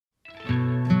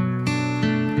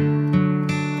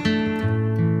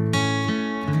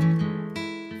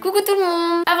Coucou tout le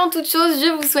monde! Avant toute chose,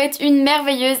 je vous souhaite une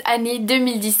merveilleuse année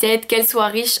 2017, qu'elle soit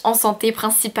riche en santé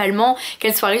principalement,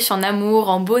 qu'elle soit riche en amour,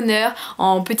 en bonheur,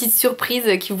 en petites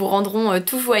surprises qui vous rendront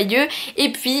tout joyeux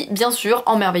et puis bien sûr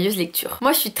en merveilleuse lecture.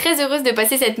 Moi je suis très heureuse de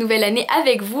passer cette nouvelle année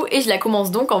avec vous et je la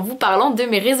commence donc en vous parlant de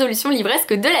mes résolutions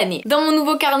livresques de l'année. Dans mon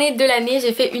nouveau carnet de l'année,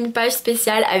 j'ai fait une page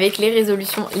spéciale avec les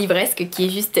résolutions livresques qui est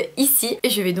juste ici et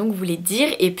je vais donc vous les dire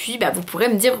et puis vous pourrez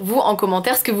me dire vous en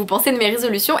commentaire ce que vous pensez de mes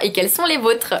résolutions et quelles sont les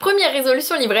vôtres. Première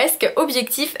résolution livresque,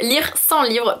 objectif lire 100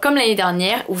 livres comme l'année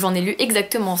dernière où j'en ai lu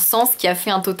exactement 100, ce qui a fait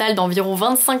un total d'environ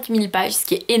 25 000 pages, ce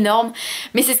qui est énorme,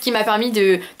 mais c'est ce qui m'a permis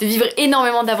de vivre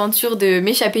énormément d'aventures, de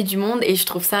m'échapper du monde et je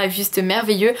trouve ça juste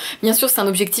merveilleux. Bien sûr c'est un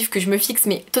objectif que je me fixe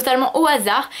mais totalement au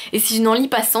hasard et si je n'en lis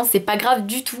pas 100 c'est pas grave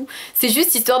du tout, c'est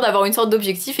juste histoire d'avoir une sorte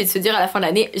d'objectif et de se dire à la fin de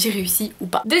l'année j'ai réussi ou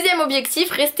pas. Deuxième objectif,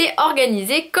 rester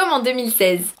organisé comme en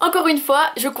 2016. Encore une fois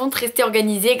je compte rester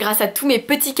organisé grâce à tous mes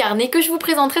petits carnets que je vous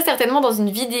présenterai certainement dans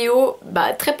une vidéo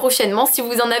très prochainement si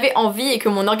vous en avez envie et que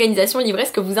mon organisation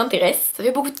livresque vous intéresse. Ça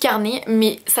fait beaucoup de carnets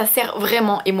mais ça sert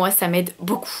vraiment et moi ça m'aide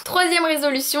beaucoup. Troisième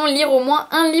résolution, lire au moins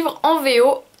un livre en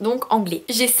VO, donc anglais.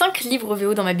 J'ai 5 livres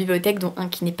VO dans ma bibliothèque dont un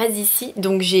qui n'est pas ici,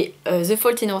 donc j'ai The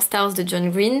Fault in Our Stars de John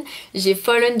Green, j'ai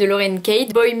Fallen de Lauren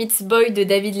Kate, Boy Meets Boy de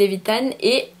David Levithan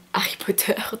et Harry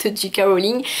Potter de J.K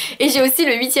Rowling et j'ai aussi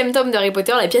le 8e tome de Harry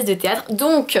Potter, la pièce de théâtre,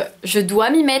 donc je dois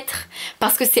m'y mettre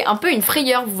parce que c'est un peu une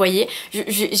frayeur, vous voyez.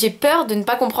 J'ai peur de ne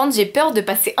pas comprendre, j'ai peur de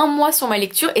passer un mois sur ma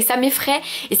lecture et ça m'effraie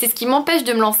et c'est ce qui m'empêche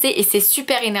de me lancer et c'est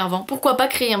super énervant. Pourquoi pas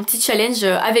créer un petit challenge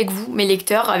avec vous, mes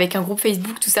lecteurs, avec un groupe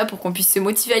Facebook, tout ça pour qu'on puisse se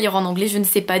motiver à lire en anglais, je ne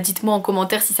sais pas, dites-moi en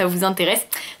commentaire si ça vous intéresse,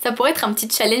 ça pourrait être un petit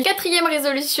challenge. Quatrième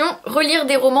résolution, relire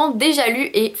des romans déjà lus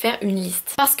et faire une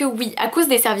liste. Parce que oui, à cause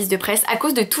des services de presse, à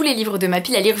cause de tous les livres de ma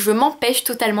pile à lire, je m'empêche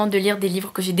totalement de lire des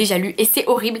livres que j'ai déjà lus et c'est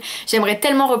horrible. J'aimerais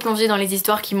tellement replonger dans les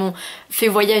histoires qui m'ont fait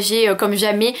voyager comme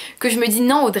jamais que je me dis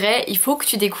non Audrey, il faut que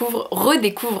tu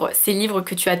redécouvres ces livres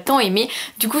que tu as tant aimés.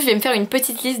 Du coup je vais me faire une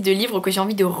petite liste de livres que j'ai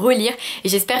envie de relire et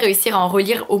j'espère réussir à en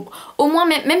relire au moins,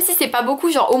 même si c'est pas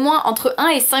beaucoup, genre au moins entre 1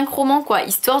 et 5 romans quoi,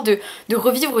 histoire de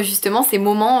revivre justement ces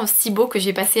moments si beaux que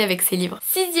j'ai passés avec ces livres.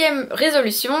 Sixième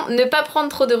résolution, ne pas prendre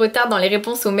trop de retard dans les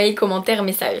réponses aux mails, commentaires,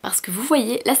 messages. Parce que vous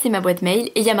voyez, là c'est ma boîte mail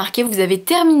et il y a marqué vous avez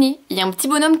terminé, il y a un petit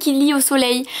bonhomme qui lit au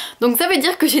soleil, donc ça veut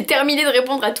dire que j'ai terminé de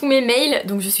répondre à tous mes mails,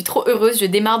 donc je suis trop heureuse, je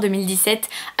démarre 2017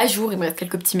 à jour, il me reste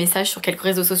quelques petits messages sur quelques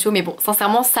réseaux sociaux mais bon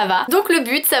sincèrement ça va. Donc le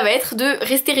but ça va être de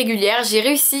rester régulière, j'ai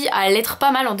réussi à l'être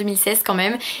pas mal en 2016 quand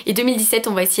même et 2017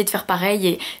 on va essayer de faire pareil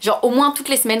et genre au moins toutes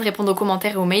les semaines répondre aux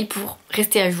commentaires et aux mails pour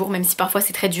rester à jour même si parfois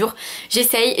c'est très dur.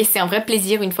 J'essaye et c'est un vrai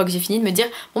plaisir une fois que j'ai fini de me dire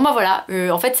bon voilà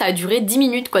en fait ça a duré 10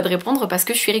 minutes quoi de répondre parce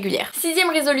que je suis régulière. Sixième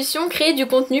résolution, créer du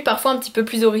contenu parfois un petit peu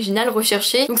plus original,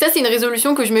 recherché. Donc ça c'est une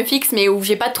résolution que je me fixe mais où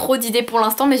j'ai pas trop d'idées pour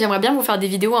l'instant mais j'aimerais bien vous faire des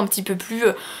vidéos un petit peu plus,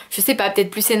 je sais pas, peut-être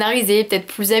plus scénarisées, peut-être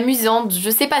plus amusantes, je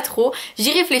sais pas trop.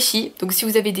 J'y réfléchis, donc si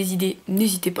vous avez des idées,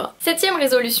 n'hésitez pas. Septième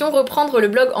résolution, reprendre le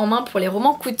blog en main pour les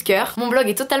romans coup de cœur. Mon blog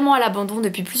est totalement à l'abandon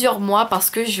depuis plusieurs mois parce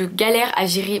que je galère à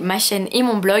gérer ma chaîne et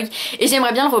mon blog et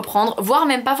j'aimerais bien le reprendre, voire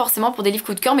même pas forcément pour des livres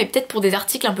coup de cœur mais peut-être pour des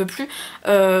articles un peu plus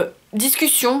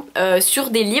discussion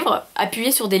sur des livres,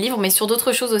 appuyer sur des livres mais sur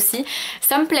d'autres choses aussi,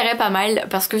 ça me plairait pas mal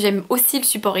parce que j'aime aussi le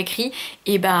support écrit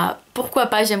et pourquoi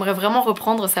pas, j'aimerais vraiment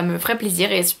reprendre, ça me ferait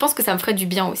plaisir et je pense que ça me ferait du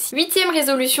bien aussi. Huitième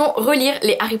résolution, relire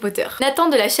les Harry Potter. Nathan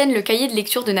de la chaîne Le Cahier de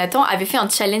lecture de Nathan avait fait un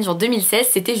challenge en 2016,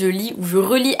 c'était je lis ou je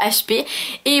relis HP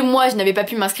et moi je n'avais pas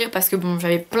pu m'inscrire parce que bon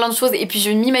j'avais plein de choses et puis je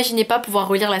ne m'imaginais pas pouvoir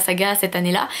relire la saga cette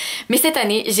année là, mais cette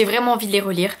année j'ai vraiment envie de les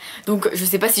relire donc je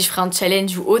sais pas si je ferai un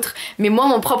challenge ou autre mais moi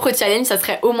mon propre challenge ça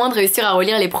serait au moins de réussir à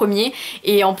relire les premiers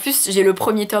et en plus j'ai le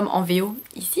premier tome en VO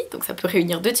ici donc ça peut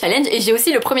réunir 2 challenges et j'ai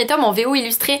aussi le premier tome en VO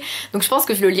illustré donc je pense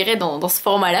que je le lirai dans ce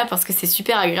format là parce que c'est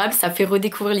super agréable, ça fait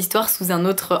redécouvrir l'histoire sous un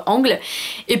autre angle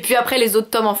et puis après les autres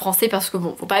tomes en français parce que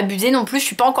bon faut pas abuser non plus, je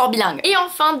suis pas encore bilingue. Et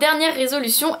enfin dernière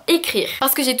résolution, écrire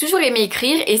parce que j'ai toujours aimé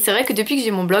écrire et c'est vrai que depuis que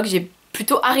j'ai mon blog j'ai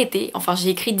plutôt arrêté, enfin j'ai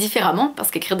écrit différemment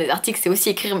parce qu'écrire des articles c'est aussi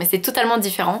écrire mais c'est totalement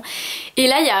différent et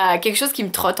là il y a quelque chose qui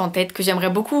me trotte en tête que j'aimerais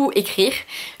beaucoup écrire,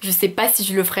 je sais pas si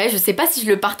je le ferai, je sais pas si je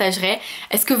le partagerai,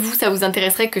 est-ce que vous ça vous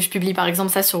intéresserait que je publie par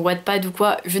exemple ça sur Wattpad ou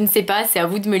quoi, je ne sais pas, c'est à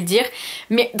vous de me le dire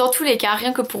mais dans tous les cas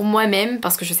rien que pour moi-même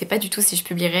parce que je sais pas du tout si je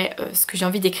publierai ce que j'ai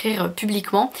envie d'écrire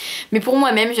publiquement mais pour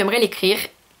moi-même j'aimerais l'écrire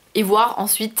et voir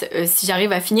ensuite si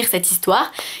j'arrive à finir cette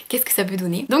histoire, qu'est-ce que ça peut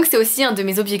donner. Donc c'est aussi un de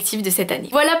mes objectifs de cette année.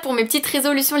 Voilà pour mes petites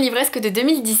résolutions livresques de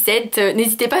 2017.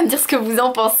 N'hésitez pas à me dire ce que vous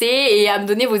en pensez et à me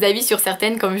donner vos avis sur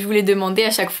certaines comme je vous l'ai demandé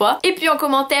à chaque fois. Et puis en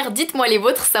commentaire, dites-moi les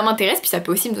vôtres, ça m'intéresse, puis ça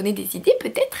peut aussi me donner des idées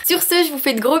peut-être. Sur ce, je vous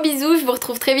fais de gros bisous, je vous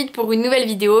retrouve très vite pour une nouvelle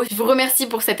vidéo. Je vous remercie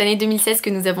pour cette année 2016 que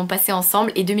nous avons passée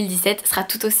ensemble et 2017 sera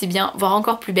tout aussi bien, voire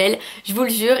encore plus belle, je vous le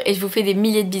jure, et je vous fais des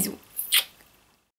milliers de bisous.